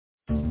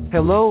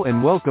Hello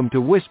and welcome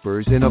to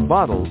Whispers in a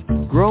Bottle,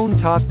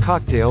 Grown Talk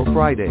Cocktail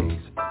Fridays.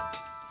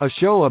 A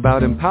show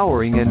about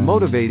empowering and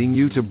motivating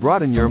you to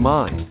broaden your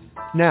mind.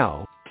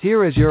 Now,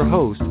 here is your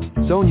host,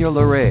 Sonia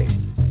LeRae.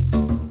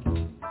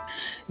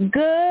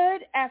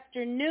 Good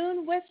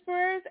afternoon,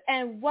 Whisperers,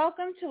 and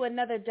welcome to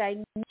another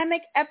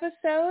dynamic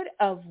episode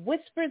of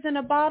Whispers in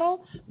a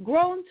Bottle,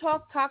 Grown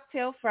Talk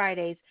Cocktail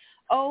Fridays.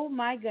 Oh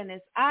my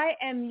goodness, I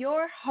am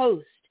your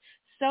host,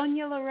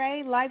 Sonia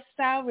LeRae,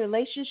 lifestyle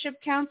relationship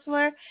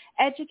counselor,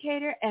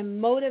 educator,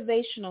 and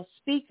motivational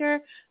speaker.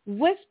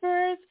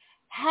 Whisperers,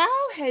 how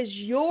has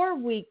your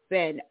week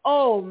been?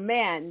 Oh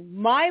man,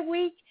 my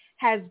week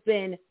has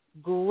been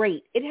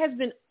great. It has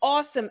been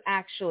awesome,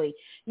 actually.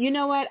 You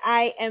know what?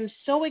 I am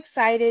so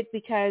excited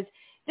because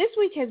this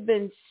week has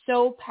been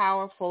so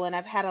powerful, and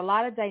I've had a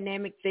lot of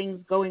dynamic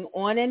things going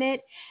on in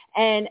it.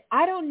 And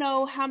I don't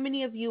know how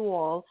many of you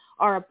all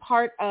are a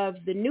part of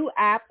the new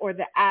app or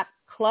the app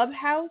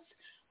Clubhouse.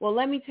 Well,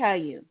 let me tell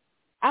you,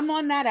 I'm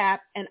on that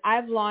app, and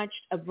I've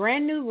launched a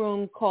brand new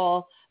room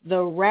called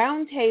The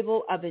Round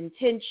Table of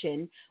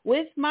Intention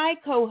with my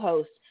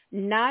co-host,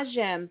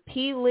 Najem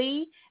P.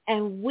 Lee,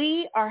 and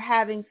we are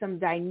having some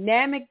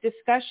dynamic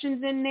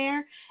discussions in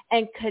there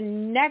and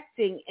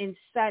connecting in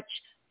such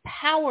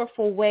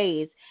powerful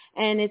ways,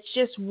 and it's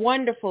just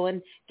wonderful.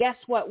 And guess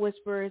what,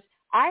 Whisperers?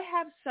 I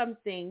have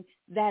something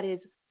that is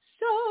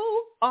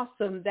so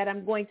awesome that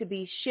I'm going to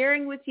be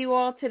sharing with you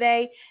all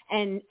today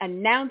and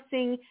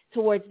announcing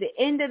towards the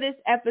end of this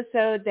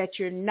episode that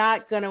you're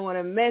not going to want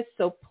to miss,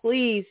 so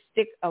please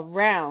stick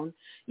around.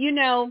 You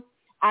know,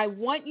 I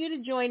want you to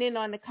join in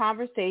on the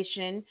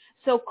conversation,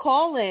 so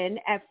call in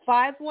at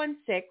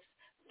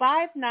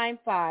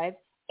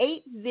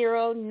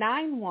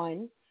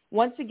 516-595-8091.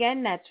 Once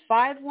again, that's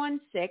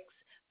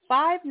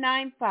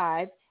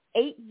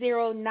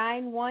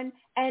 516-595-8091.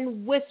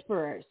 And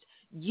Whisperers,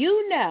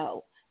 you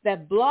know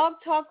that Blog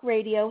Talk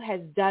Radio has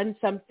done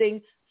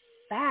something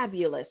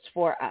fabulous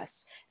for us.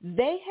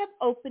 They have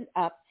opened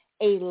up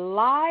a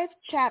live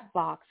chat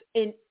box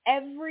in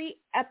every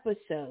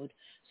episode,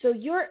 so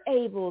you're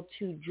able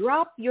to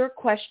drop your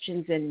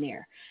questions in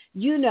there.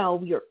 You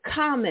know, your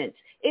comments.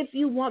 If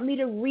you want me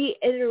to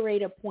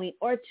reiterate a point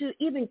or to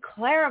even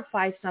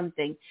clarify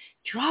something,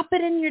 drop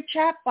it in your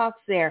chat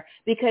box there,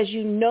 because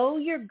you know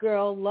your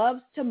girl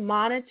loves to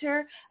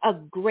monitor a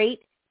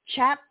great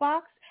chat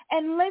box.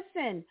 And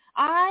listen,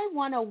 I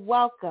want to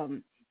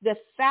welcome the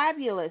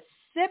fabulous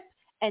Sip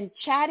and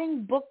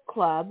Chatting Book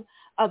Club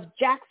of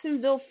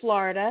Jacksonville,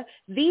 Florida.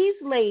 These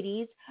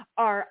ladies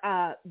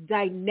are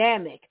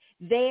dynamic.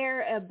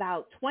 They're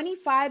about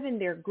 25 in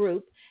their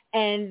group,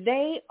 and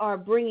they are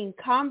bringing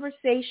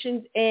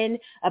conversations in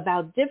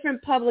about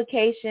different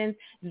publications.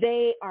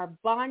 They are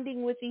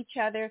bonding with each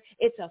other.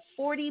 It's a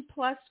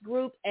 40-plus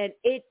group, and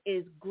it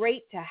is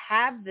great to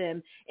have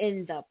them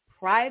in the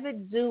private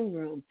Zoom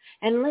room.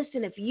 And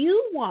listen, if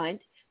you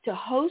want to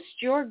host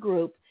your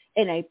group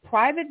in a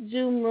private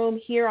Zoom room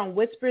here on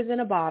Whispers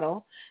in a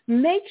Bottle,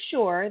 make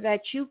sure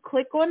that you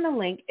click on the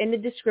link in the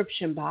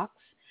description box.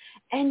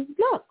 And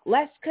look,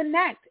 let's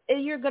connect.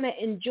 You're going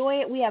to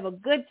enjoy it. We have a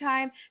good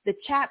time. The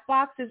chat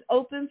box is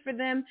open for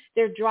them.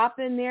 They're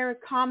dropping their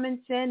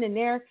comments in and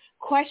their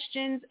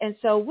questions. And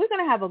so we're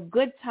going to have a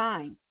good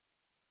time.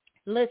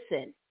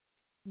 Listen,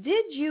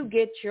 did you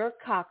get your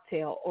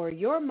cocktail or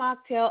your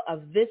mocktail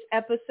of this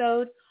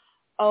episode?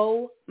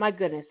 Oh, my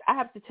goodness. I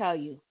have to tell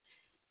you,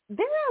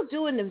 they're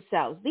outdoing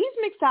themselves. These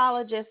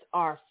mixologists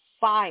are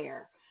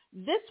fire.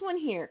 This one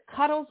here,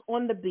 Cuddles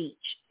on the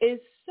Beach,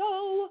 is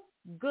so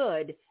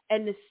good.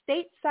 And the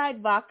stateside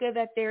vodka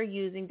that they're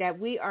using, that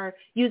we are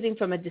using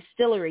from a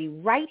distillery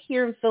right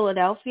here in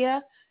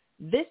Philadelphia,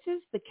 this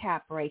is the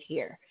cap right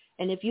here.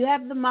 And if you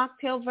have the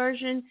mocktail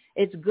version,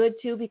 it's good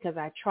too, because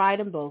I tried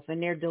them both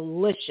and they're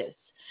delicious.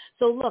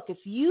 So look,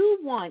 if you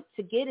want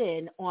to get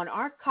in on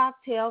our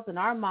cocktails and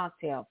our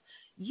mocktails,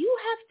 you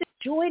have to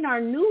join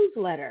our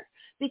newsletter,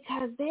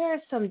 because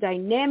there's some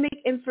dynamic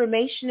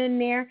information in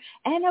there.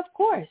 And of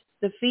course,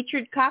 the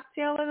featured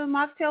cocktail or the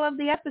mocktail of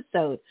the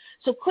episode.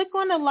 So click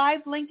on the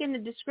live link in the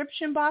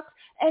description box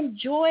and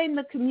join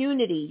the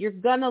community. You're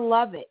going to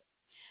love it.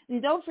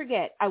 And don't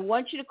forget, I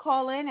want you to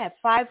call in at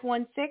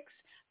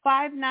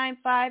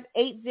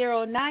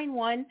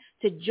 516-595-8091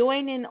 to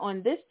join in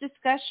on this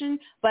discussion.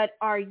 But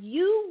are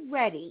you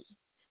ready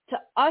to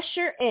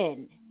usher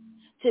in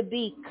to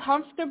be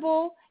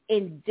comfortable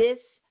in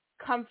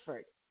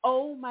discomfort?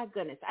 Oh, my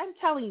goodness. I'm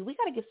telling you, we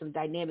got to get some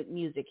dynamic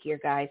music here,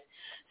 guys.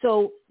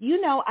 So,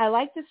 you know, I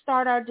like to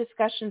start our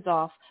discussions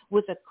off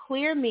with a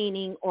clear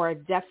meaning or a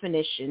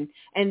definition,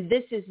 and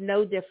this is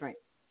no different.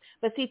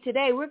 But see,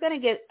 today we're going to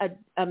get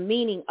a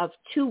meaning of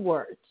two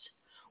words.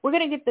 We're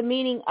going to get the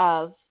meaning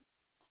of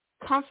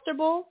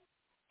comfortable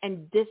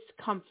and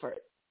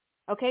discomfort.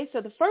 Okay,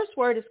 so the first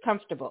word is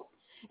comfortable.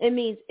 It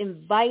means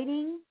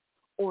inviting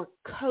or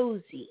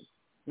cozy.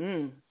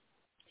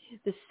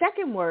 The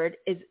second word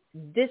is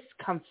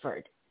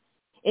discomfort.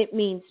 It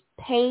means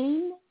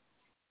pain,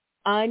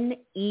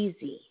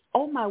 uneasy.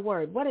 Oh my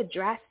word, what a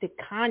drastic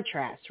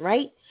contrast,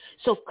 right?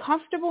 So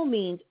comfortable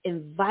means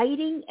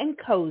inviting and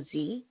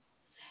cozy,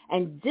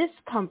 and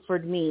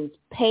discomfort means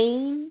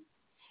pain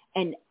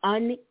and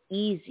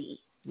uneasy.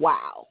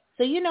 Wow.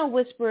 So,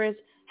 whisperers,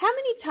 how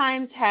many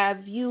times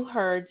have you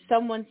heard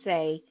someone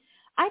say,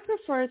 I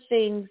prefer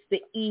things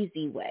the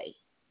easy way?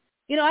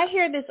 I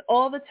hear this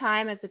all the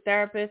time as a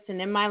therapist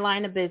and in my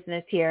line of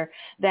business here,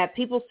 that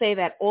people say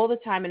that all the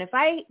time. And if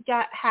I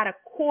had a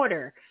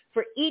quarter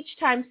for each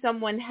time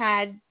someone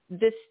had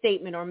this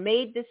statement or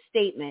made this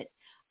statement,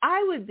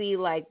 I would be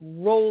like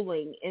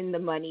rolling in the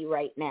money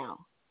right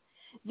now.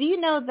 Do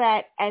you know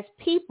that as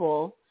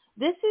people,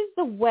 this is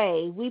the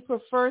way we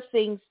prefer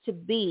things to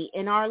be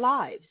in our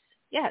lives?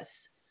 Yes,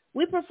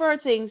 we prefer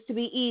things to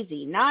be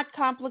easy, not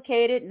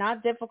complicated,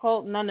 not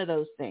difficult, none of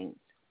those things.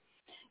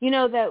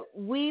 That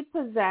we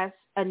possess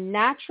a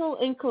natural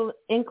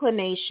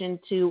inclination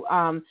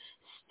to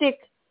stick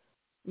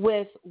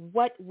with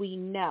what we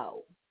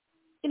know.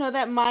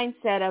 That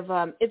mindset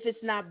of if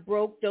it's not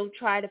broke, don't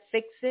try to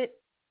fix it.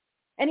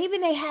 And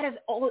even they had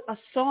a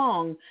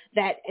song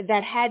that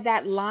had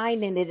that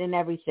line in it and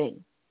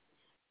everything.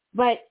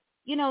 But,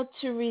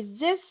 to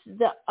resist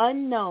the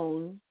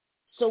unknown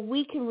so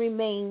we can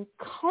remain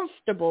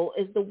comfortable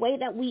is the way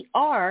that we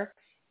are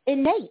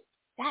innate.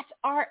 That's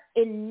our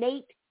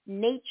innate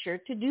nature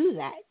to do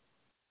that.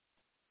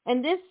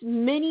 And this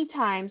many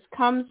times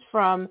comes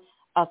from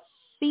a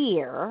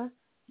fear.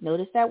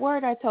 Notice that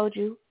word I told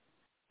you.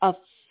 A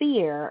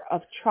fear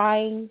of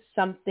trying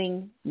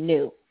something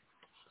new.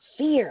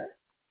 Fear.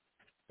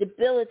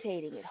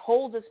 Debilitating. It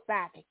holds us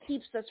back. It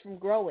keeps us from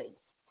growing.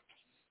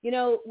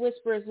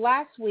 Whisperers,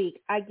 last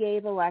week I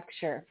gave a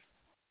lecture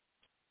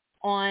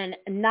on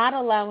not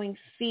allowing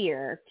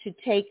fear to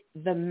take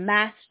the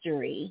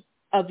mastery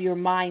of your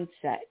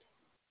mindset.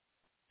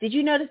 Did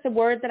you notice the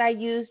word that I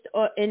used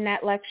in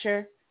that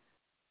lecture?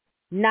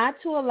 Not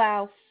to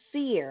allow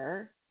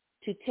fear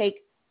to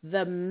take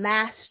the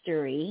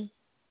mastery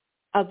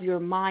of your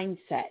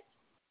mindset.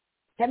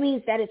 That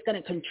means that it's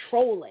going to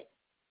control it.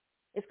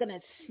 It's going to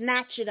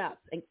snatch it up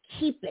and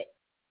keep it.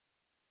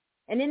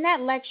 And in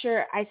that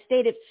lecture, I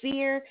stated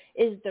fear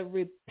is the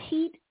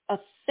repeat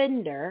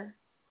offender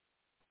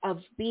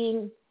of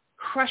being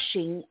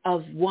crushing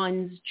of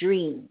one's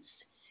dreams.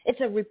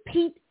 It's a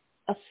repeat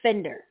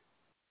offender.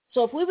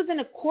 So if we was in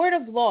a court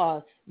of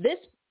law, this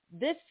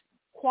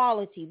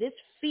quality, this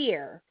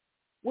fear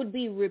would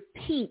be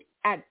repeat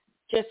at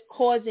just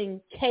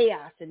causing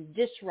chaos and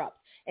disrupt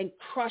and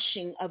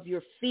crushing of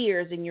your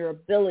fears and your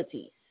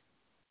abilities.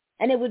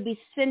 And it would be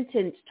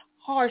sentenced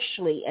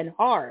harshly and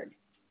hard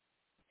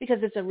because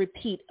it's a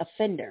repeat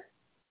offender.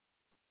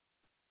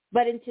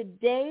 But in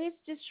today's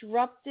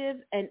disruptive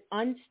and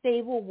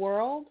unstable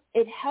world,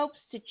 it helps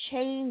to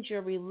change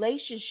your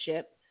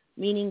relationship,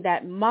 meaning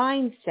that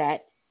mindset,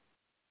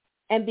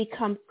 and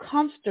become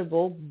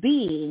comfortable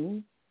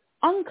being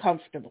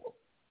uncomfortable.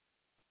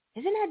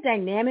 Isn't that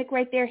dynamic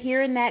right there?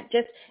 Hearing that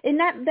just in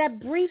that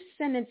brief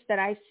sentence that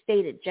I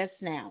stated just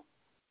now.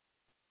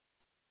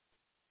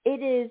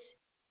 It is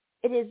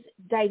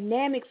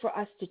dynamic for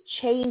us to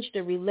change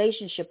the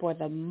relationship or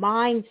the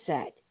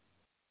mindset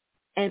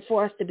and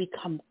for us to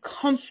become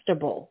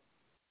comfortable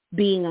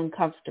being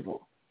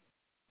uncomfortable.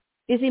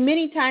 You see,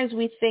 many times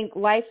we think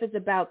life is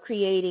about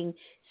creating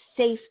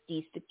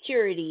safety,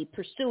 security,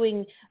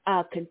 pursuing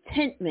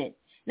contentment.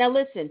 Now,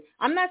 listen,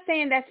 I'm not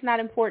saying that's not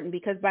important,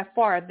 because by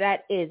far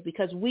that is,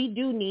 because we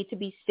do need to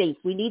be safe.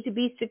 We need to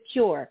be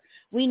secure.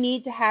 We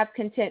need to have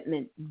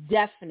contentment,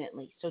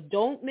 definitely. So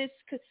don't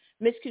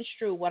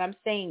misconstrue what I'm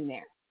saying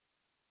there.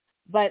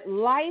 But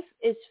life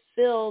is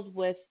filled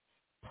with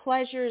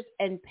pleasures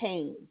and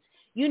pains.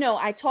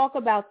 I talk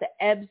about the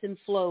ebbs and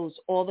flows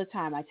all the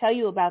time. I tell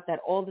you about that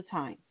all the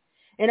time.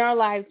 In our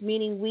lives,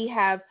 meaning we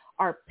have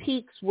our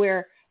peaks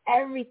where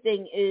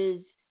everything is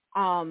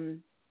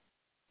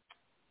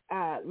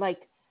like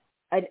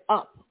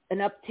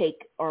an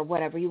uptake or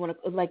whatever you want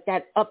to, like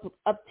that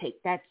uptake,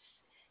 that's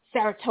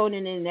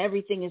serotonin and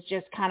everything is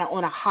just kind of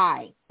on a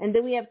high. And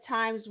then we have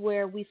times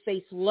where we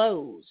face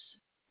lows.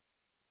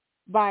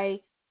 By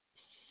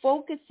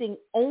focusing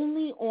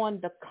only on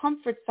the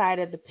comfort side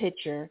of the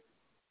picture,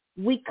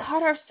 we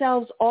cut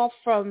ourselves off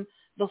from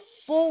the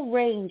full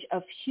range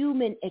of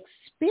human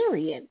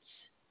experience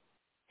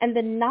and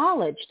the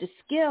knowledge, the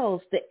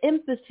skills, the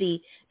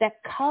empathy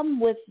that come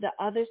with the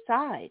other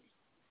side.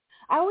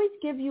 I always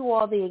give you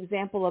all the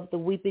example of the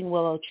weeping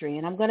willow tree,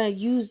 and I'm going to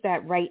use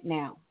that right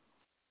now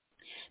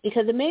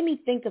because it made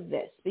me think of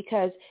this.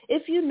 Because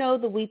if you know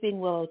the weeping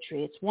willow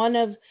tree, it's one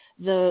of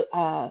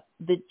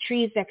the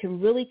trees that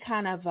can really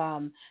kind of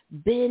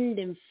bend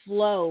and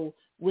flow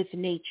with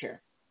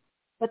nature.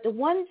 But the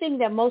one thing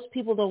that most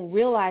people don't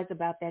realize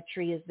about that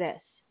tree is this,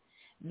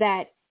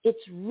 that its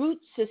root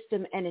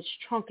system and its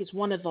trunk is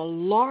one of the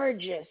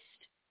largest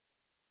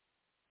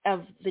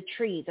of the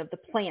trees, of the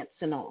plants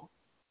and all.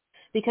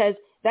 Because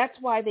that's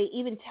why they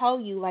even tell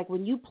you, like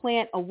when you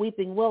plant a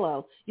weeping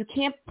willow, you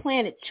can't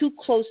plant it too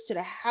close to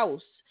the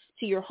house,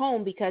 to your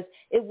home, because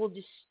it will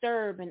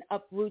disturb and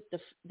uproot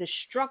the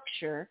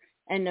structure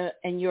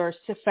and your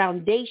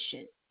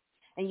foundation.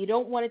 And you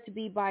don't want it to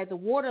be by the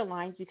water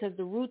lines because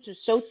the roots are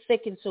so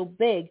thick and so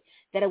big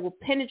that it will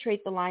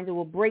penetrate the lines, it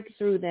will break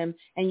through them,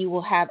 and you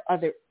will have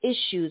other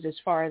issues as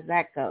far as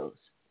that goes.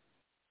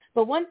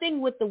 But one thing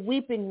with the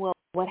weeping willow,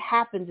 what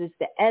happens is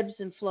the ebbs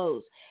and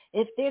flows.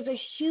 If there's a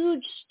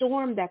huge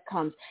storm that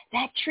comes,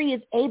 that tree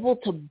is able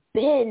to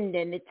bend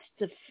and it's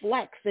to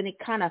flex and it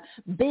kind of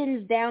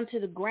bends down to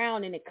the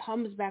ground and it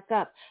comes back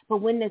up.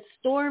 But when the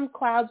storm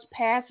clouds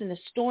pass and the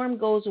storm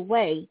goes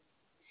away,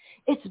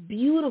 it's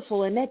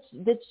beautiful, and that's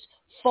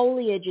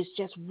foliage is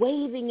just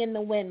waving in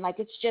the wind, like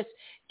it's just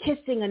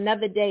kissing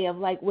another day of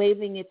like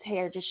waving its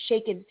hair, just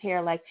shaking its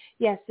hair like,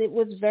 yes, it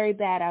was very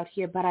bad out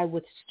here, but I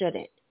withstood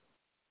it.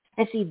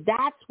 And see,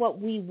 that's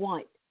what we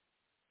want.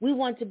 We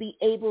want to be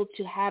able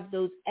to have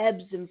those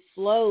ebbs and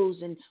flows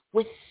and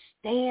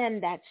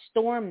withstand that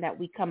storm that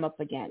we come up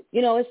against.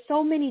 You know, it's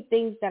so many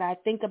things that I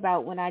think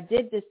about when I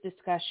did this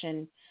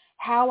discussion,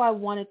 how I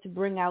wanted to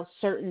bring out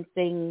certain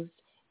things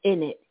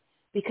in it,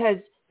 because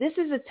this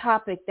is a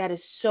topic that is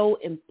so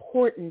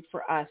important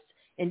for us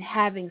in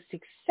having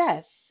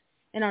success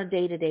in our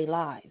day-to-day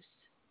lives,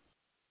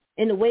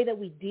 in the way that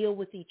we deal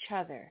with each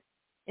other,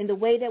 in the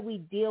way that we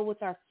deal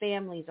with our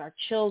families, our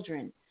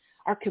children,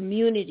 our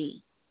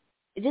community.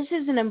 This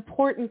is an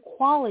important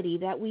quality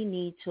that we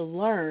need to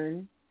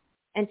learn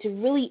and to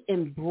really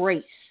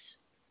embrace.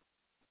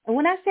 And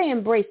when I say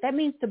embrace, that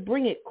means to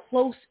bring it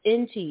close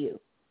into you.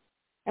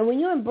 And when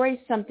you embrace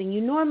something, you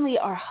normally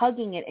are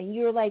hugging it and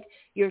you're like,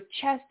 your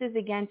chest is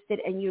against it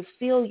and you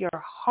feel your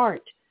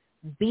heart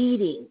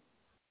beating.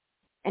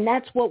 And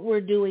that's what we're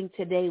doing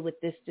today with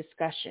this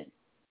discussion.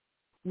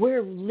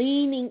 We're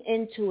leaning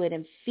into it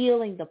and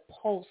feeling the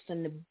pulse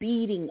and the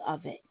beating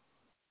of it.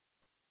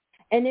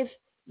 And if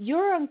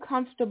you're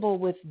uncomfortable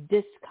with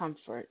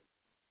discomfort,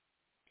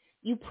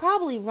 you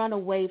probably run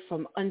away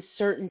from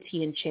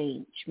uncertainty and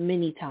change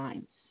many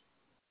times.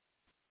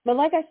 But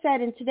like I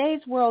said, in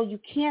today's world, you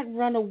can't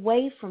run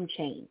away from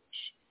change.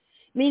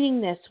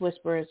 Meaning this,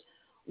 Whisperers,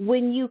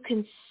 when you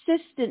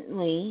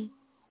consistently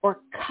or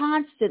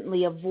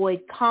constantly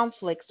avoid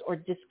conflicts or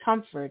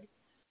discomfort,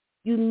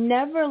 you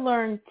never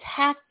learn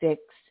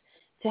tactics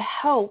to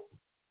help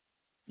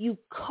you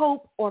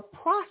cope or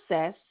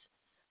process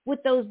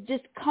with those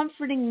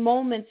discomforting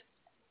moments,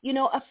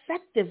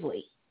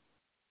 effectively.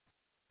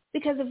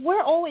 Because if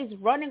we're always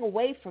running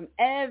away from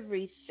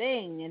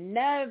everything and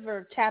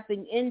never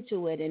tapping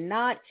into it and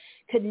not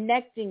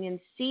connecting and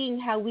seeing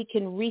how we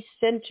can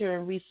recenter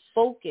and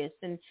refocus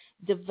and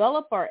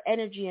develop our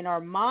energy and our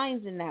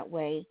minds in that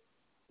way,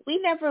 we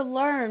never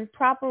learn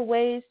proper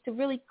ways to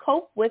really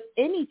cope with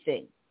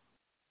anything.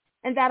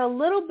 And that a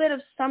little bit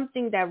of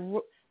something that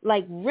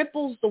like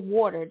ripples the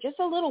water, just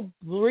a little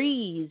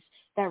breeze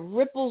that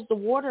ripples the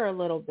water a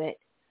little bit,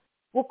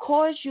 will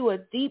cause you a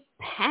deep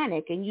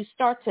panic, and you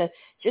start to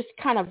just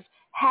kind of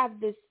have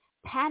this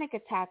panic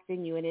attack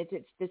in you, and it's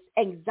this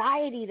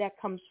anxiety that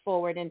comes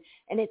forward, and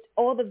it's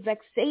all the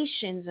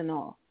vexations and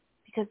all,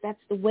 because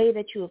that's the way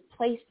that you have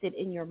placed it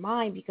in your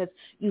mind, because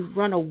you've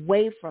run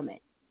away from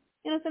it.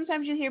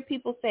 Sometimes you hear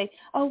people say,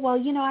 oh,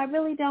 well, I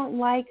really don't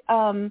like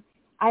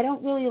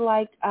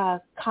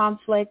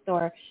conflict,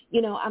 or,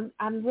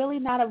 I'm really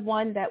not a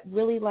one that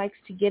really likes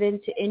to get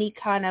into any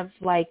kind of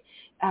like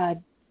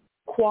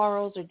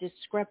quarrels or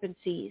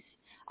discrepancies.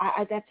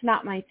 That's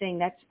not my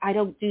thing. I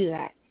don't do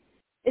that.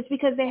 It's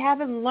because they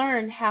haven't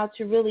learned how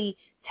to really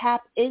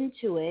tap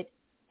into it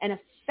and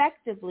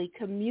effectively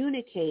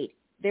communicate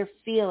their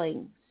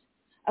feelings,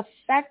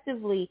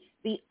 effectively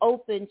be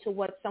open to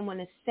what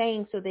someone is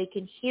saying so they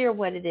can hear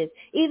what it is,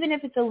 even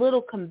if it's a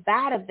little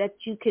combative, that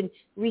you can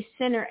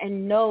recenter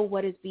and know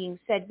what is being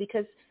said,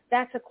 because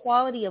that's a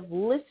quality of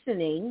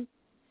listening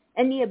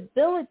and the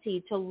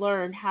ability to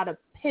learn how to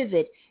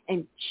pivot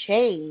and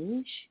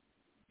change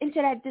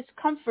into that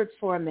discomfort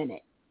for a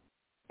minute.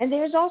 And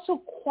there's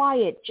also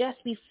quiet just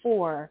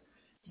before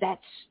that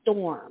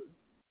storm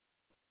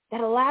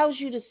that allows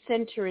you to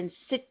center and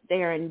sit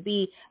there and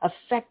be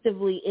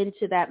effectively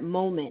into that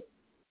moment.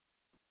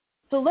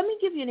 So let me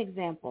give you an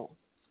example.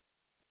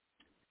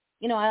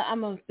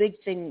 I'm a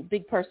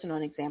big person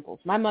on examples.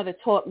 My mother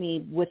taught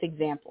me with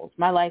examples.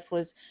 My life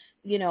was,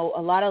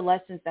 a lot of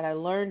lessons that I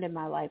learned in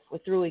my life were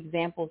through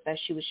examples that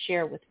she would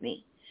share with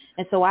me.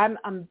 And so I'm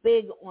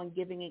big on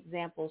giving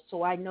examples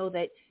so I know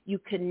that you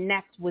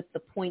connect with the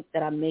point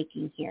that I'm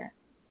making here.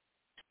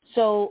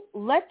 So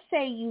let's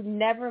say you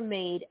never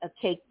made a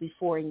cake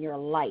before in your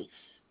life.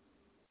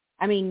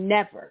 I mean,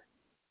 never.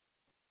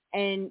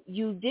 And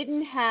you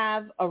didn't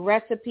have a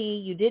recipe,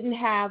 you didn't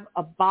have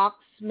a box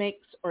mix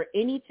or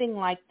anything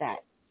like that.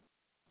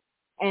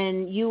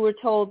 And you were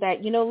told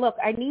that, look,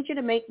 I need you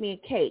to make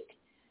me a cake.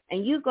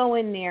 And you go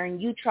in there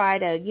and you try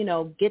to,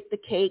 get the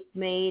cake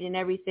made and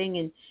everything,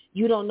 and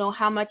you don't know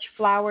how much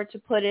flour to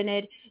put in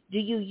it. Do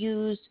you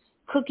use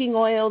cooking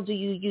oil? Do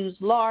you use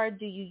lard?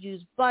 Do you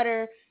use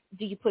butter?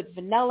 Do you put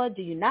vanilla?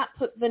 Do you not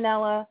put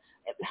vanilla?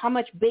 How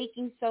much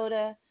baking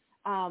soda?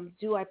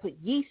 Do I put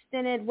yeast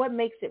in it? What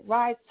makes it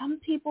rise? Some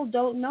people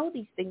don't know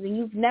these things, and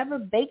you've never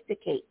baked a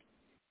cake.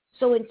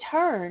 So in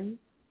turn,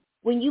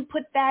 when you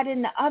put that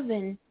in the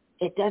oven,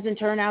 it doesn't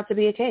turn out to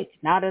be a cake,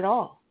 not at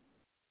all.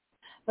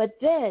 But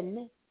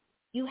then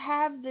you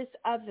have this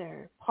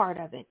other part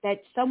of it,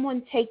 that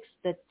someone takes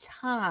the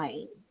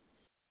time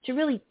to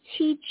really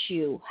teach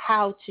you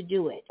how to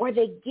do it. Or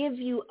they give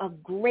you a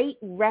great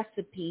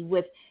recipe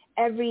with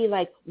every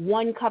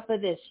 1 cup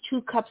of this,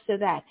 2 cups of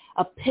that,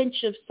 a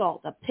pinch of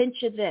salt, a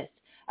pinch of this,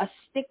 a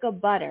stick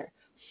of butter,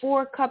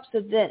 4 cups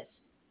of this.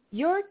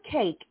 Your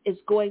cake is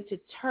going to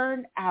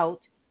turn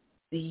out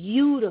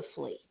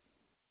beautifully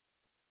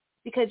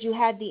because you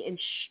had the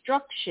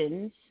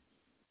instructions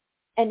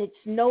and it's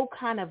no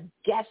kind of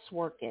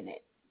guesswork in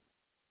it.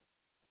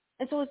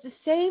 And so it's the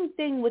same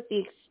thing with the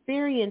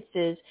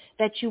experiences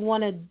that you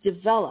want to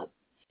develop.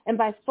 And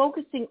by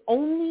focusing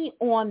only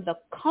on the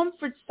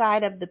comfort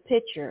side of the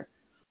picture,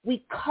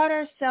 we cut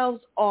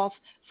ourselves off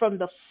from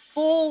the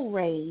full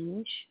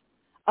range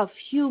of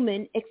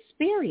human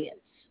experience.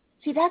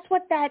 See, that's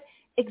what that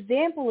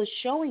example is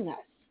showing us.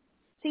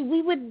 See,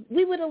 we would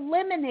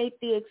eliminate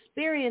the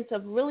experience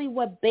of really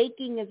what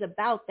baking is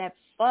about, that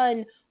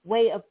fun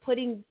way of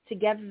putting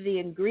together the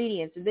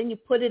ingredients, and then you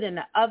put it in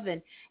the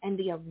oven and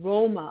the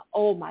aroma,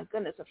 oh my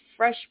goodness, a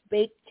fresh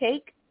baked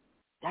cake,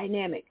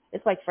 dynamic.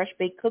 It's like fresh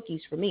baked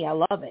cookies for me. I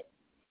love it.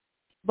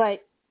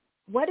 But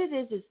what it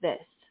is this.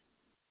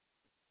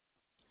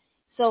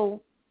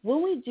 So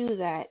when we do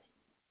that,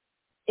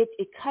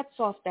 it cuts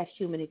off that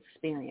human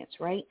experience,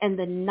 right? And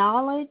the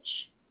knowledge,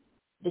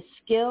 the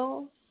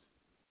skills,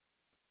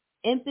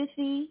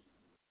 empathy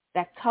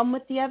that come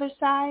with the other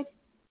side,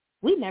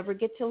 we never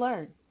get to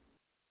learn.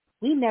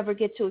 We never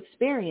get to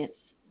experience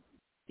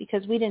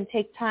because we didn't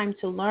take time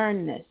to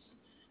learn this.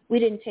 We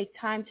didn't take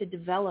time to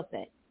develop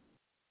it.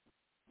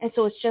 And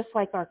so it's just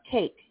like our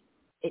cake.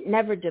 It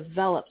never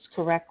develops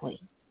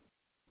correctly.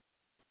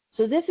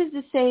 So this is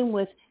the same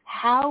with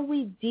how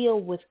we deal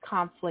with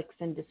conflicts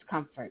and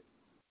discomfort.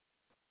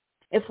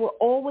 If we're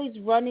always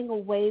running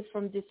away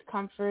from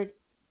discomfort,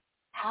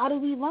 how do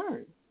we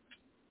learn?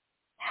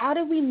 How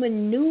do we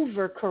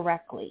maneuver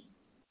correctly?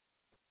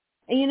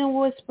 And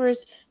Whispers,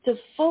 to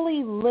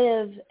fully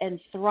live and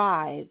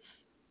thrive,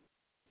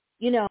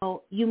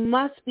 you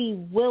must be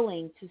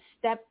willing to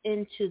step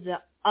into the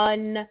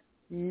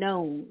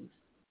unknown.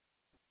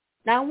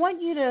 Now, I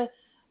want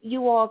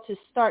you all to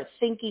start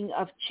thinking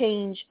of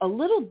change a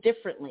little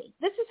differently.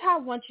 This is how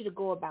I want you to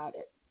go about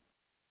it.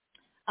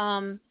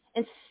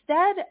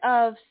 Instead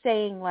of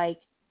saying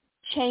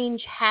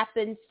change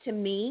happens to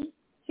me,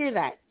 hear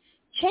that.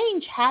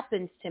 Change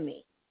happens to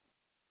me.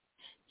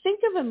 Think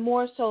of it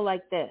more so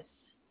like this.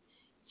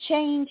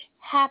 Change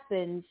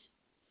happens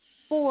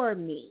for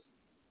me.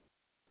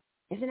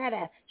 Isn't that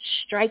a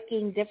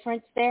striking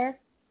difference there?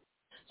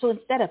 So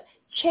instead of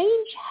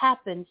change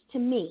happens to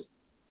me,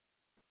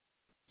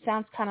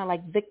 sounds kind of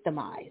like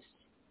victimized.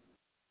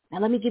 Now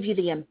let me give you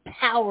the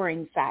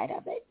empowering side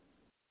of it.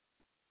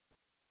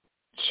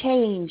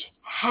 Change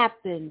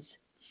happens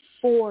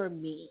for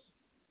me.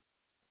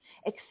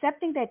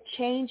 Accepting that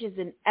change is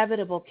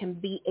inevitable can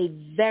be a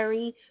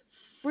very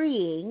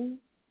freeing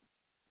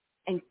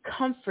and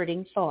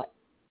comforting thought.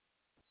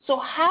 So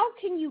how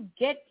can you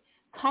get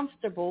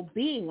comfortable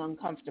being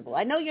uncomfortable?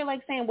 I know you're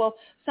saying, well,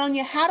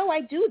 Sonia, how do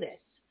I do this?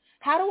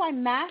 How do I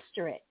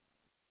master it?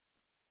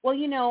 Well,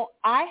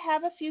 I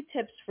have a few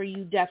tips for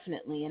you,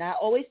 definitely. And I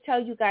always tell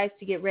you guys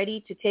to get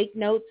ready to take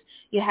notes.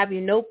 You have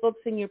your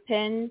notebooks and your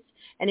pens.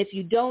 And if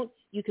you don't,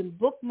 you can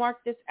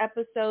bookmark this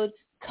episode,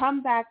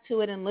 come back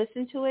to it and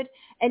listen to it.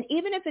 And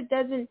even if it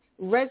doesn't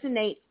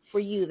resonate for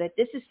you, that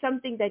this is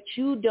something that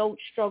you don't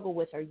struggle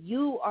with or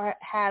you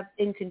have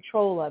in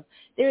control of,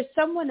 there's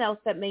someone else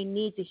that may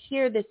need to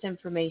hear this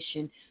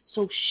information.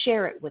 So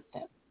share it with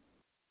them.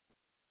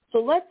 So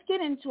let's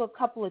get into a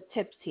couple of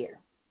tips here.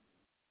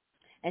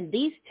 And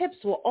these tips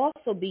will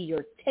also be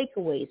your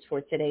takeaways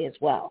for today as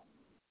well.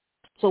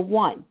 So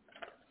 1,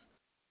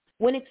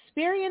 when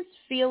experience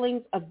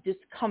feelings of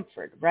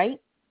discomfort, right?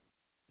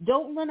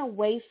 Don't run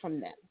away from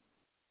them.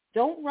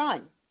 Don't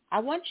run. I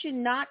want you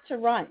not to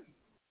run.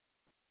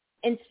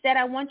 Instead,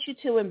 I want you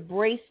to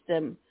embrace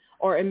them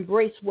or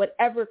embrace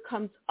whatever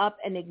comes up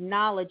and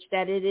acknowledge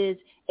that it is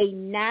a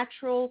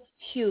natural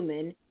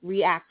human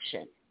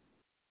reaction.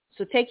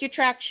 So take your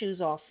track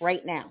shoes off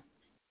right now.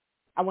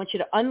 I want you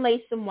to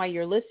unlace them while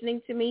you're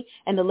listening to me.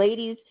 And the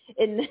ladies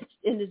in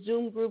the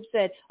Zoom group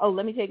said, oh,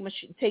 let me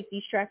take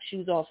these track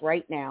shoes off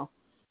right now.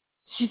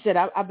 She said,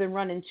 I've been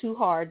running too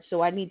hard,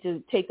 so I need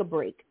to take a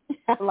break.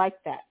 I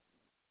like that.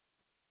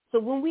 So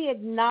when we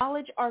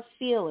acknowledge our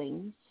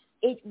feelings,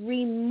 it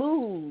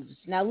removes.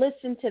 Now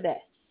listen to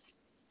this.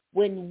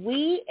 When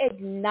we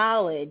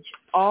acknowledge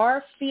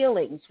our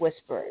feelings,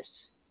 Whispers,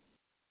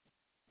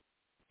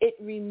 it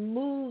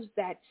removes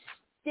that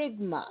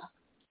stigma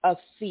of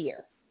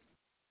fear.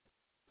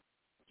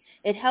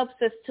 It helps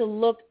us to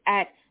look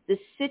at the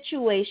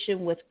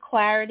situation with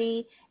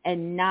clarity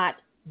and not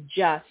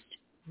just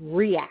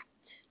react.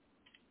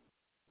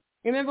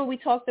 Remember we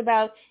talked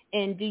about,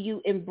 and do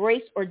you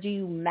embrace or do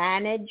you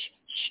manage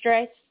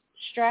stress?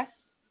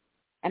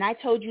 And I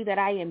told you that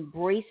I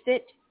embraced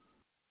it.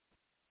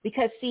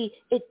 Because, see,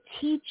 it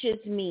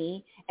teaches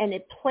me and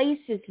it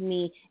places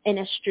me in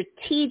a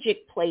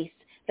strategic place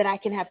that I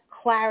can have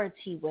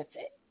clarity with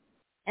it.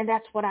 And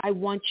that's what I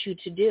want you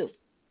to do.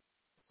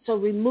 So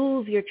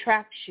remove your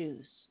track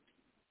shoes,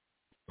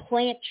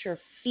 plant your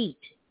feet,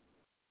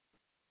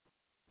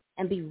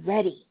 and be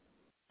ready.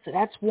 So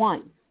that's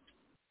one.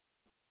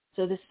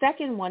 So the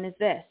second one is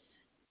this.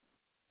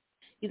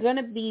 You're going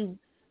to be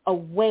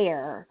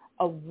aware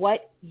of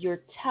what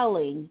you're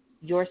telling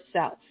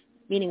yourself,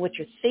 meaning what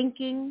you're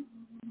thinking,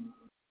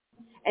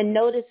 and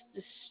notice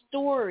the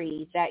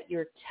story that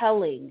you're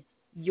telling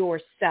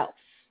yourself.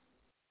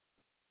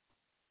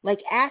 Like,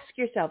 ask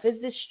yourself,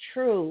 is this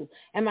true?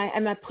 Am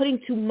I putting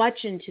too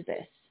much into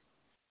this?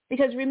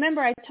 Because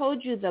remember, I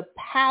told you the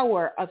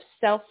power of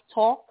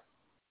self-talk.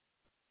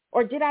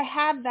 Or did I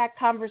have that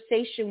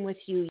conversation with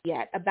you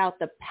yet about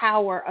the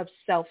power of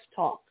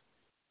self-talk?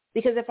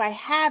 Because if I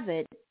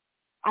haven't,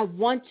 I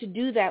want to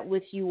do that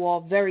with you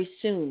all very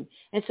soon.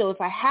 And so if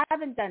I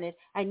haven't done it,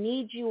 I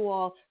need you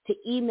all to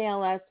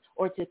email us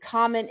or to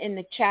comment in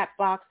the chat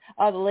box.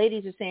 Oh, the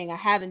ladies are saying I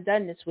haven't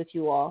done this with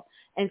you all.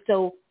 And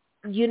so,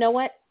 you know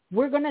what?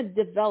 We're going to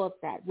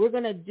develop that. We're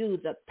going to do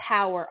the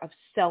power of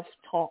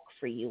self-talk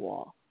for you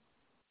all.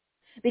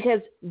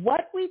 Because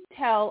what we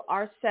tell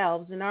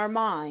ourselves in our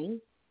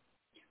mind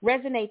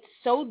resonates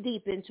so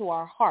deep into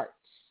our hearts,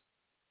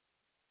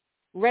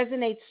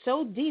 resonates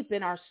so deep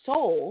in our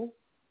soul,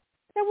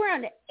 that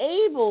we're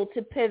unable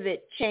to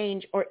pivot,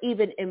 change, or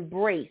even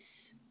embrace,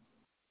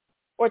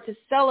 or to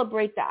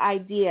celebrate the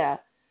idea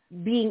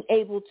being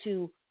able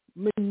to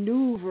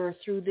maneuver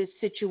through this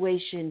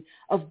situation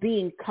of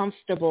being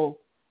comfortable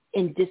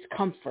in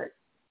discomfort.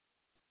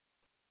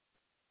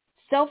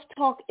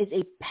 Self-talk is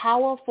a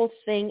powerful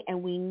thing,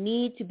 and we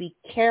need to be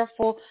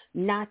careful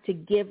not to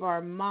give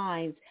our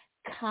minds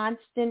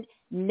constant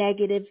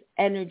negative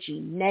energy,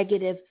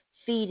 negative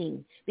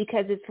feeding,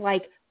 because it's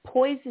like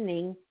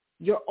poisoning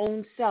your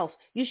own self.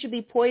 You should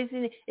be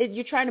poisoning.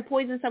 You're trying to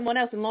poison someone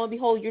else, and lo and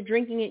behold, you're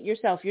drinking it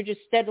yourself. You're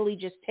just steadily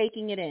just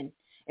taking it in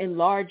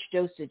large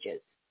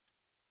dosages.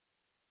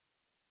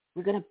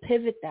 We're going to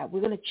pivot that.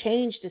 We're going to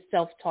change the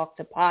self-talk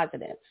to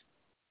positive.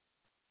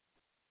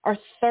 Our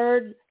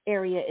third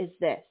area is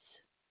this,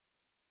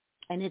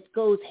 and it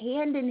goes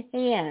hand in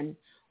hand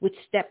with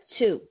step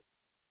 2.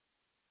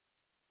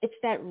 It's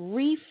that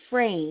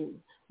reframe,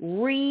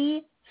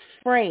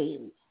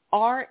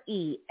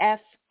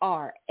 R-E-F-R-A-M-E,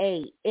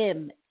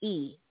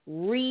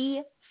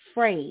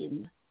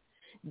 reframe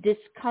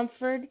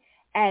discomfort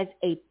as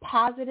a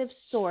positive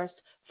source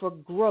for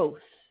growth,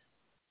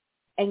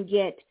 and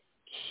get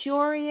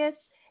curious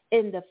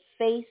in the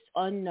face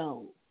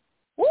unknown.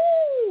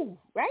 Woo!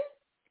 Right?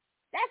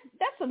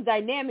 That's some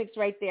dynamics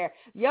right there.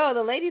 Yo,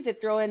 the ladies are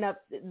throwing up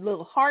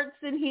little hearts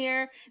in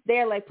here.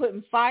 They're like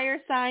putting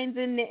fire signs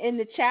in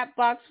the chat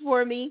box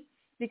for me,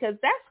 because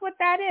that's what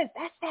that is.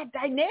 That's that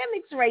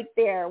dynamics right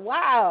there.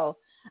 Wow.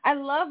 I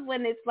love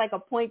when it's like a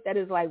point that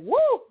is like,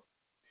 woo,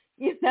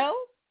 you know,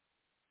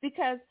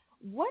 because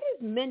what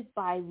is meant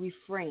by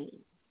refrain?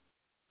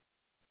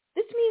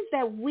 This means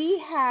that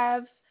we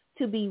have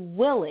to be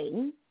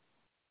willing,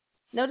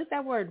 notice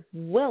that word,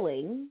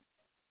 willing,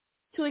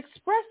 to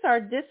express our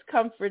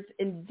discomforts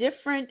in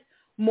different,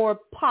 more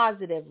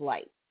positive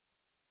light.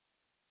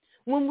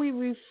 When we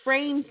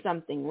reframe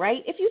something,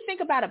 right? If you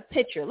think about a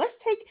picture, let's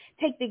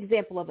take the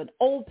example of an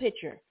old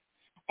picture.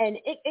 And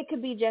it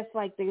could be just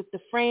like the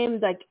frame,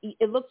 like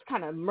it looks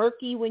kind of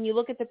murky when you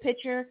look at the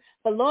picture.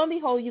 But lo and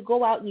behold, you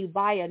go out and you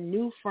buy a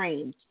new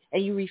frame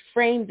and you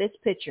reframe this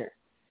picture.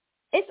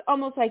 It's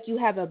almost like you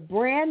have a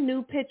brand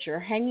new picture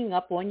hanging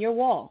up on your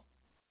wall,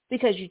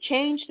 because you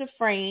changed the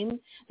frame.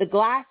 The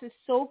glass is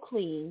so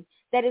clean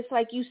that it's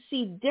like you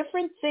see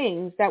different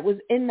things that was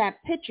in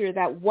that picture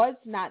that was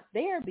not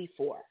there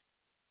before.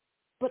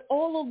 But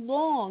all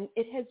along,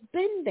 it has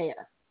been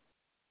there.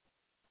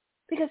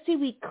 Because, see,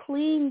 we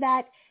clean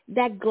that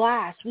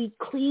glass. We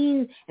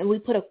clean and we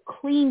put a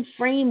clean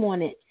frame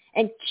on it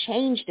and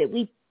changed it.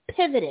 We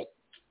pivoted.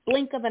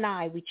 Blink of an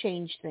eye, we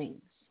changed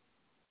things.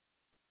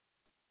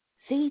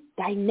 See,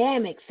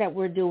 dynamics that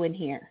we're doing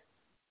here.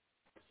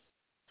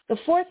 The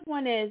fourth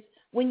one is,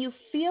 when you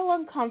feel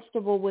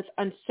uncomfortable with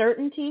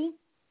uncertainty,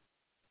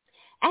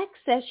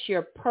 access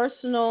your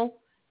personal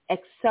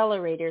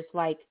accelerators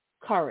like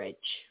courage,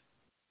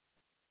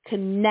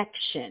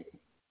 connection,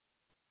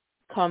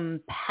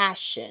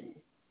 compassion.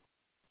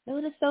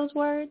 Notice those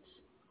words?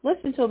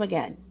 Listen to them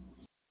again.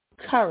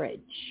 Courage,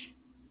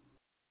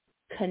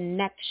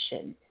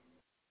 connection,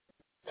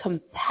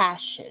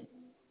 compassion.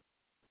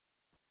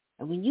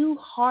 And when you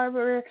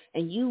harbor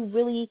and you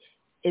really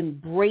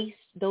embrace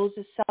those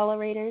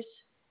accelerators,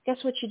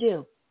 guess what you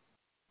do?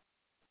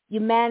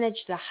 You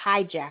manage the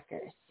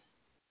hijackers.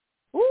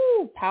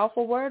 Ooh,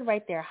 powerful word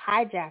right there,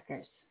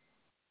 hijackers.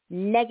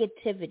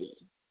 Negativity,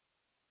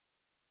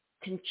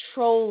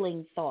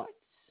 controlling thoughts,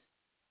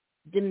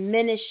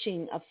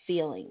 diminishing of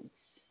feelings,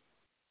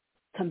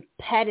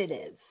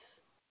 competitive.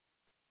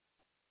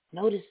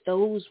 Notice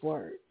those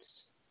words,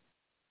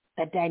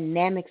 the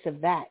dynamics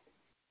of that.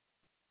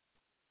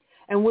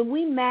 And when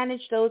we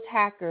manage those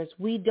hackers,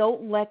 we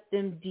don't let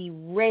them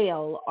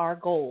derail our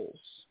goals.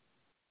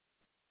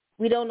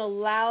 We don't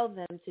allow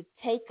them to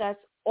take us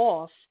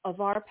off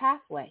of our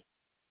pathway.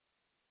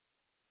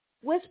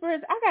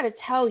 Whisperers, I got to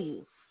tell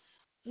you,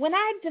 when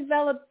I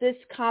developed this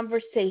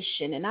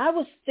conversation and I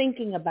was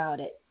thinking about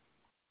it,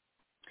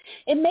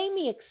 it made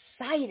me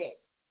excited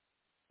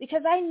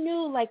because I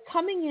knew like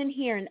coming in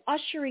here and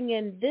ushering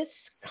in this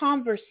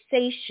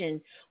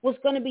conversation was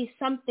going to be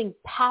something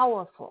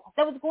powerful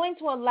that was going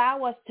to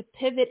allow us to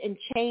pivot and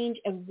change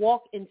and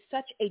walk in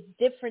such a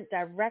different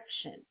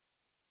direction.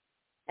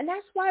 And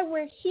that's why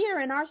we're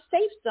here in our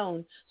safe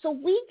zone, so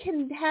we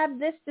can have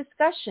this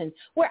discussion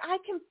where I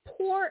can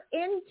pour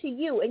into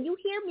you. And you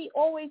hear me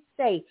always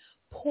say,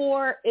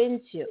 pour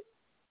into,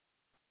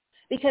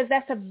 because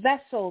that's a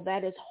vessel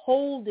that is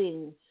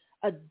holding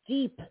a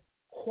deep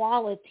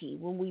quality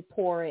when we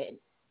pour in.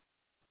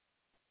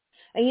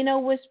 And you know,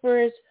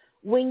 Whisperers,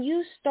 when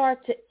you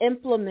start to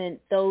implement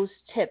those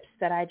tips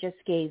that I just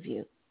gave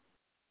you,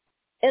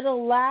 it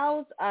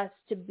allows us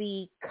to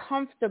be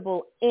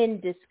comfortable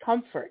in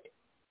discomfort.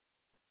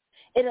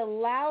 It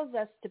allows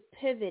us to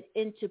pivot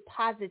into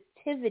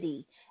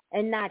positivity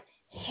and not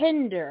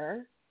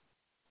hinder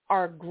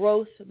our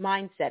growth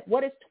mindset.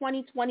 What is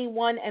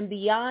 2021 and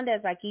beyond,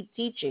 as I keep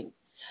teaching?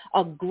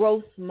 A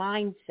growth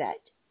mindset.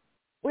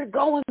 We're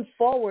going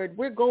forward.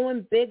 We're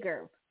going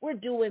bigger. We're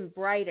doing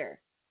brighter.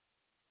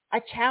 I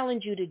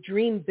challenge you to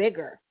dream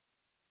bigger,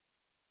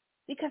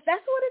 because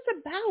that's what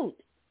it's about.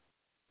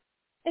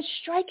 It's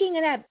striking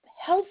in that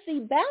healthy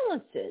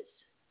balances.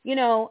 You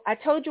know, I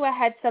told you I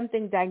had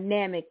something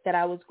dynamic that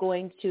I was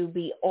going to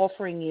be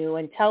offering you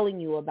and telling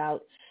you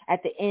about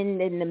at the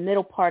end, in the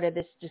middle part of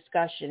this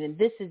discussion, and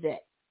this is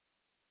it.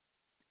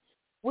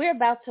 We're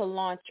about to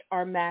launch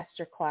our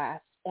masterclass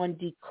on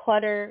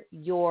Declutter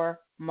Your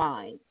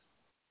Mind.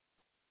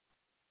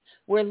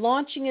 We're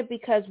launching it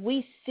because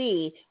we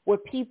see where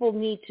people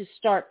need to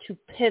start to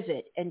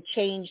pivot and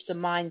change the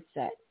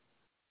mindset.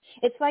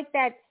 It's like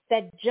that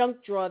junk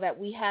drawer that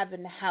we have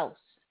in the house.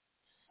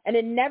 And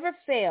it never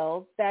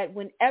fails that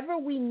whenever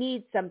we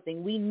need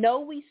something, we know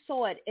we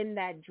saw it in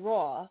that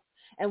drawer,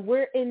 and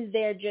we're in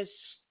there just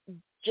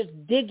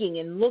digging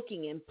and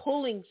looking and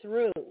pulling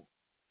through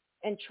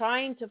and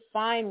trying to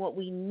find what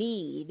we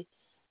need.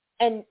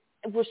 And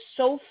we're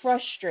so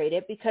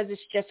frustrated because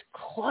it's just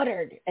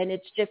cluttered and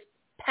it's just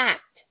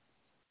packed.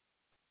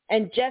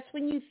 And just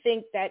when you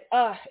think that,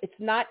 it's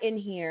not in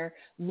here,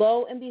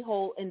 lo and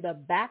behold, in the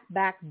back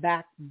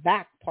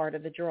part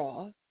of the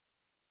drawer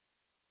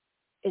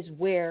is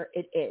where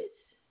it is.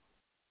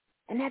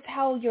 And that's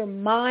how your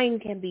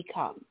mind can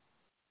become.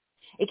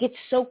 It gets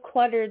so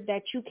cluttered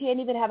that you can't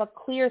even have a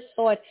clear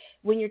thought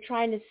when you're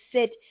trying to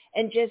sit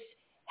and just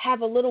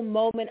have a little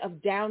moment of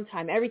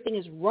downtime. Everything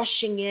is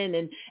rushing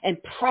in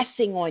and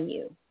pressing on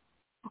you.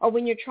 Or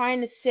when you're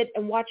trying to sit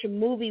and watch a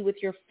movie with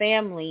your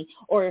family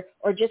or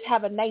just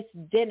have a nice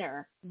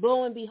dinner,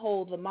 lo and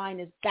behold, the mind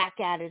is back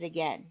at it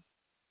again.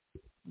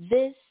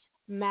 This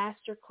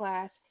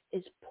masterclass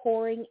is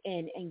pouring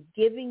in and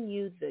giving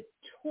you the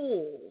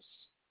tools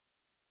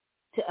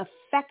to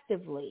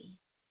effectively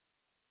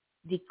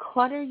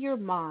declutter your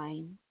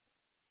mind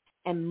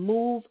and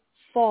move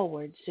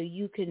forward so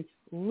you can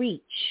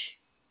reach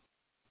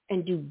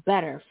and do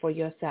better for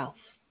yourself,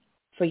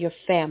 for your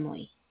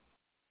family,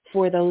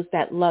 for those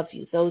that love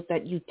you, those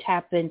that you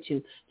tap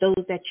into,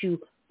 those that you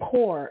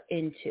pour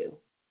into,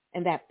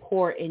 and that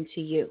pour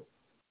into you.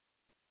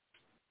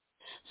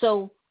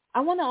 So I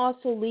want to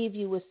also leave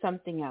you with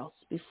something else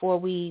before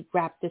we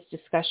wrap this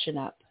discussion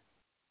up.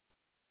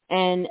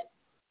 And,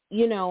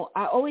 you know,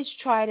 I always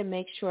try to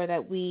make sure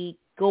that we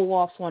go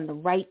off on the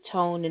right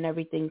tone and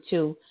everything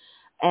too.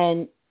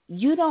 And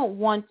you don't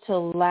want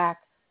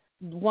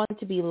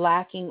to be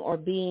lacking or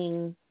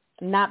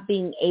not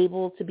being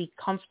able to be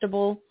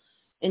comfortable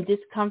in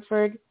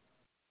discomfort,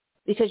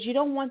 because you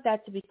don't want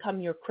that to become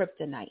your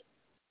kryptonite.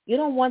 You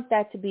don't want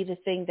that to be the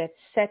thing that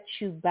sets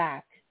you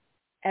back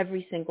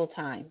every single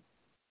time.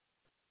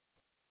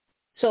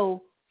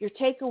 So your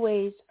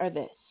takeaways are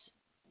this.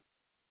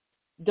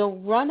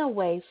 Don't run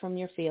away from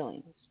your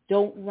feelings.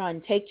 Don't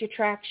run. Take your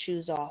track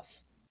shoes off.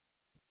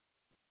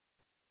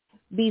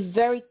 Be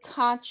very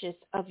conscious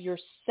of your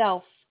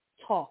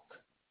self-talk.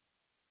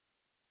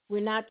 We're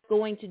not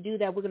going to do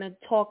that. We're going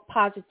to talk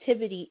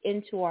positivity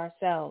into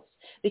ourselves.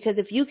 Because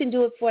if you can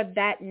do it for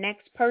that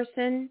next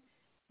person,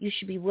 you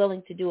should be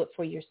willing to do it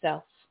for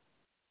yourself.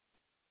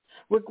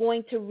 We're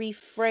going to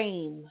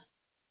reframe.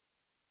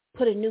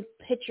 Put a new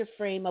picture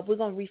frame up. We're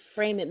going to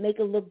reframe it, make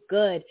it look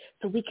good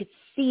so we could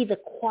see the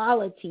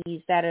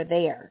qualities that are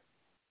there.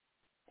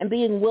 And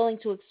being willing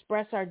to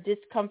express our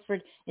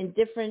discomfort in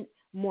different,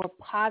 more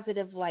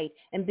positive light,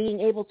 and being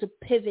able to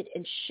pivot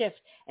and shift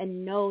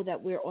and know that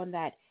we're on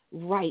that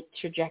right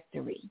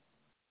trajectory.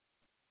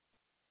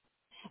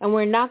 And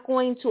we're not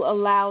going to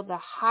allow the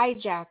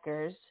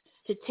hijackers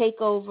to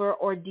take over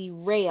or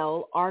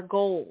derail our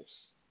goals.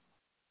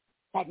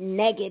 That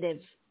negative.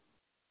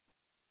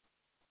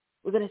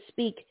 We're going to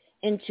speak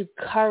into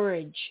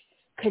courage,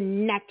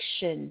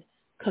 connection,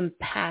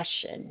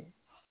 compassion.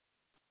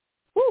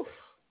 Whew,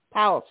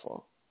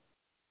 powerful.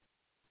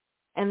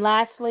 And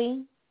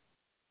lastly,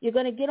 you're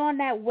going to get on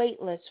that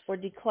wait list for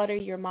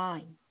Declutter Your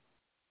Mind.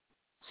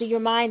 So your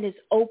mind is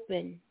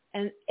open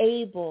and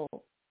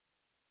able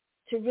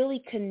to really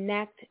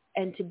connect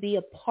and to be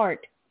a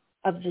part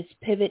of this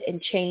pivot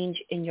and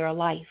change in your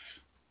life.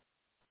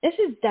 This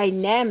is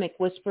dynamic,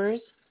 Whispers.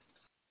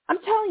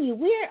 I'm telling you,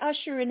 we're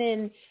ushering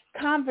in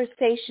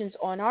conversations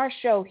on our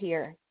show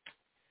here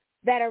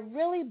that are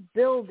really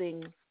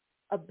building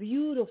a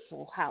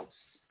beautiful house.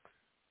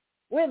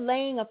 We're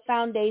laying a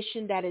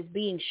foundation that is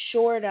being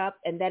shored up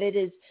and that it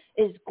is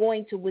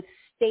going to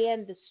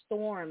withstand the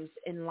storms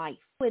in life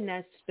in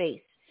that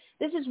space.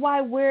 This is why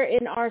we're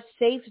in our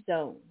safe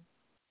zone.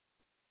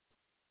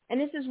 And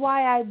this is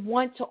why I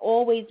want to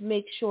always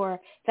make sure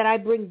that I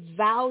bring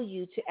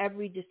value to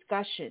every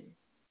discussion.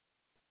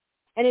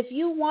 And if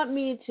you want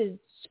me to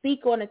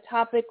speak on a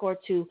topic or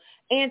to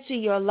answer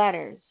your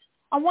letters,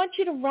 I want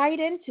you to write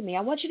into me.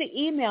 I want you to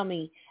email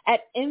me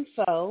at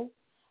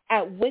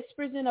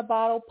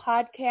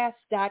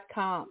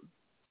info@whispersinabottlepodcast.com.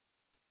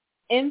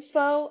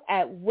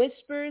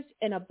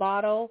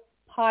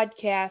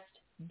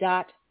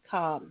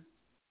 info@whispersinabottlepodcast.com.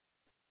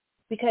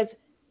 Because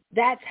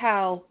that's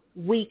how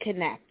we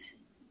connect.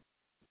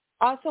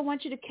 I also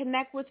want you to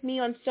connect with me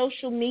on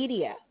social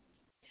media.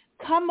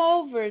 Come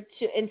over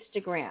to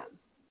Instagram.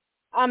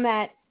 I'm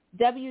at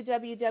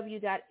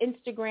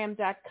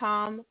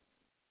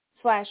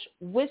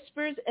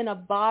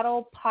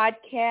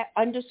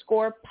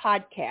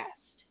www.instagram.com/whispersinabottle_podcast.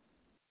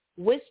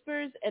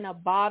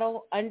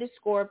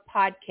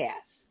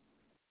 Whispersinabottle_podcast.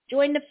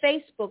 Join the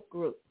Facebook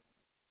group.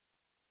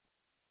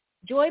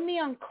 Join me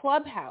on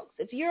Clubhouse.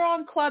 If you're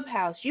on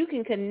Clubhouse, you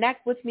can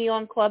connect with me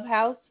on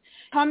Clubhouse.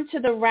 Come to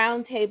the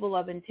round table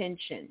of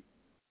intention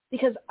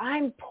because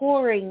I'm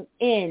pouring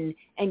in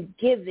and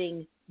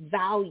giving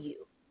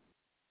value.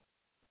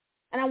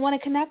 And I want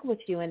to connect with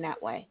you in that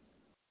way.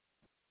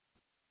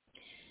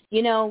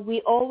 You know,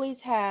 we always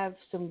have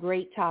some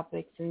great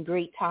topics and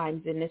great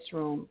times in this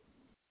room.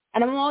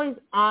 And I'm always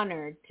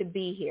honored to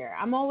be here.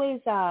 I'm always,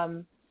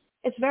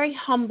 it's very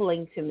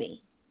humbling to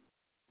me.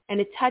 And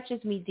it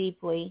touches me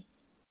deeply.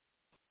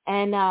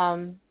 And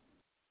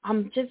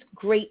I'm just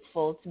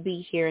grateful to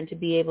be here and to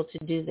be able to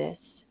do this.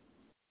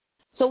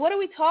 So what are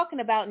we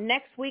talking about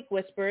next week,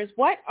 Whispers?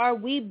 What are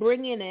we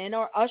bringing in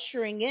or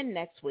ushering in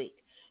next week?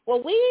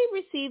 Well, we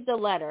received a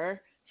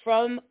letter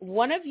from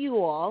one of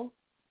you all,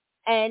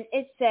 and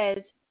it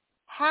says,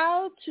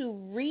 how to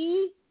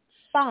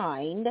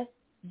refine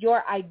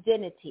your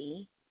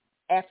identity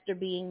after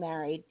being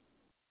married.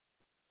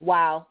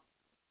 Wow.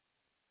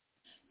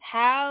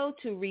 How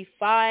to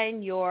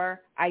refine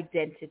your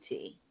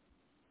identity.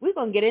 We're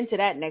going to get into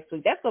that next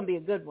week. That's going to be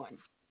a good one.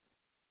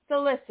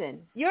 So listen,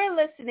 you're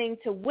listening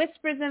to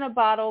Whispers in a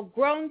Bottle,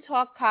 Grown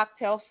Talk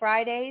Cocktail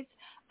Fridays.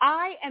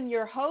 I am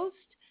your host,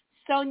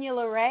 Sonia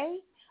LeRae,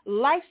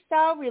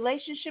 lifestyle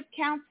relationship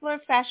counselor,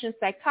 fashion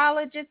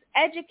psychologist,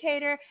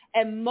 educator,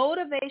 and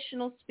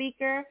motivational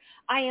speaker.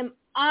 I am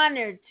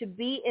honored to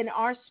be in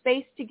our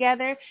space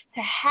together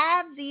to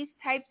have these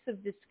types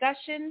of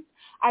discussions.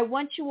 I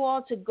want you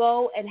all to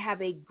go and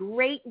have a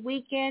great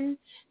weekend.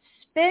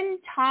 Spend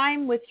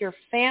time with your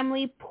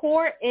family.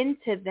 Pour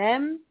into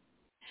them.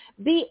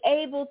 Be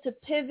able to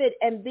pivot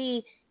and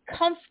be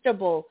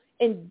comfortable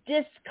in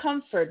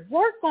discomfort.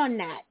 Work on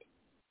that.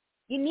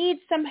 You need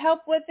some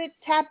help with it?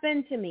 Tap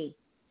into me.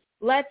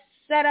 Let's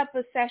set up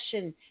a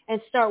session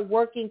and start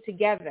working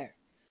together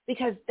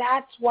because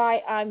that's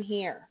why I'm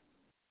here.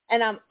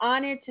 And I'm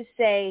honored to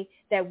say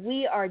that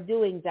we are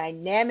doing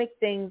dynamic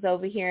things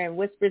over here in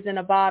Whispers in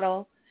a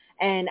Bottle.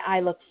 And I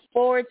look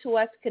forward to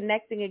us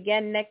connecting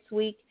again next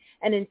week.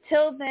 And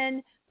until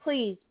then,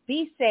 please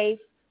be safe,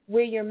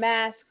 wear your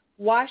mask,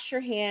 wash your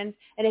hands.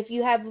 And if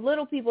you have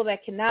little people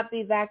that cannot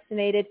be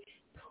vaccinated,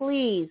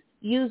 please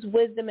use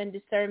wisdom and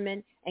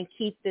discernment and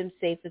keep them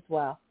safe as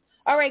well.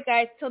 All right,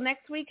 guys, till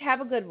next week,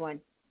 have a good one.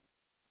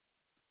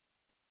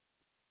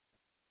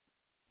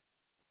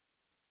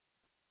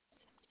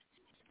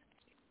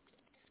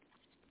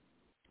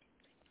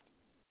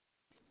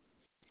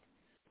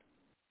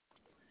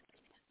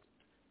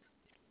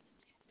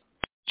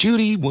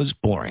 Judy was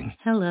boring.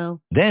 Hello.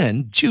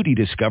 Then Judy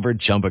discovered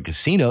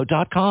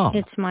ChumbaCasino.com.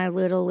 It's my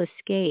little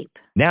escape.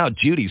 Now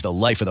Judy's the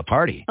life of the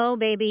party. Oh,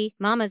 baby,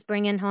 mama's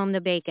bringing home the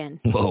bacon.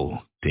 Whoa,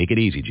 take it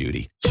easy,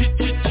 Judy.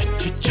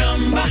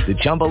 The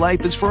Chumba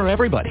life is for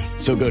everybody.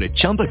 So go to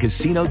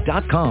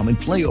ChumbaCasino.com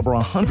and play over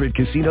 100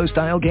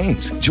 casino-style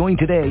games. Join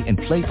today and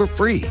play for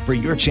free for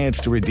your chance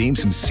to redeem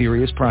some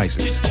serious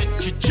prizes.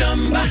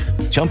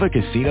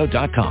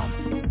 ChumbaCasino.com.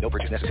 No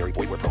purchase necessary.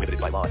 Void where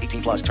prohibited by law.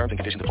 18+ terms and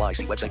conditions apply.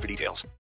 See website for details.